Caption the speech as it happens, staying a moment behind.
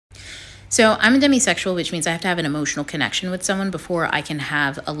So I'm a demisexual, which means I have to have an emotional connection with someone before I can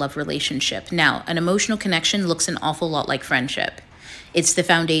have a love relationship. Now, an emotional connection looks an awful lot like friendship. It's the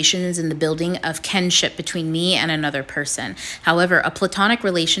foundations and the building of kinship between me and another person. However, a platonic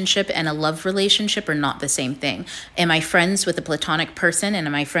relationship and a love relationship are not the same thing. Am I friends with a platonic person and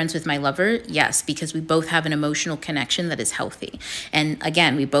am I friends with my lover? Yes, because we both have an emotional connection that is healthy. And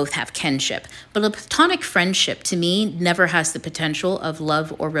again, we both have kinship. But a platonic friendship, to me, never has the potential of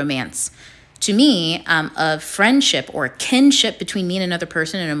love or romance. To me, a friendship or a kinship between me and another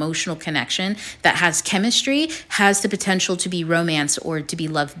person, an emotional connection that has chemistry, has the potential to be romance or to be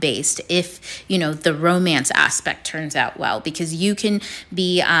love-based if, the romance aspect turns out well. Because you can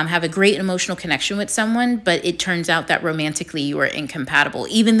have a great emotional connection with someone, but it turns out that romantically you are incompatible,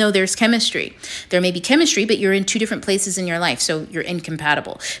 even though there's chemistry. There may be chemistry, but you're in two different places in your life, so you're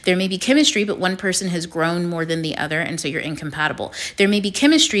incompatible. There may be chemistry, but one person has grown more than the other, and so you're incompatible. There may be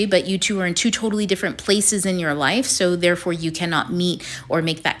chemistry, but you two are in two totally different places in your life, so therefore you cannot meet or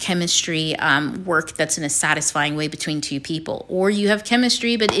make that chemistry work that's in a satisfying way between two people. Or you have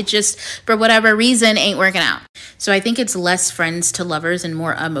chemistry, but it just, for whatever reason, ain't working out. So I think it's less friends to lovers and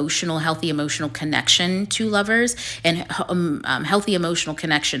more healthy emotional connection to lovers. And healthy emotional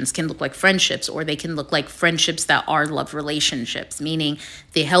connections can look like friendships, or they can look like friendships that are love relationships, meaning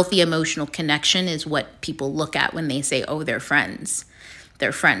the healthy emotional connection is what people look at when they say, oh, they're friends.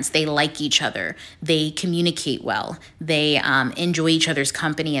 They're friends. They like each other. They communicate well. They enjoy each other's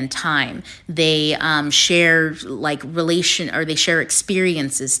company and time. They share they share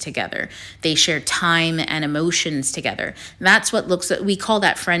experiences together. They share time and emotions together. That's what we call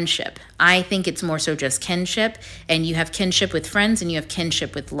that friendship. I think it's more so just kinship, and you have kinship with friends and you have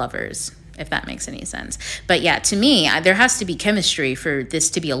kinship with lovers, if that makes any sense. But yeah, to me, there has to be chemistry for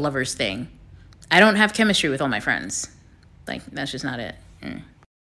this to be a lover's thing. I don't have chemistry with all my friends. That's just not it.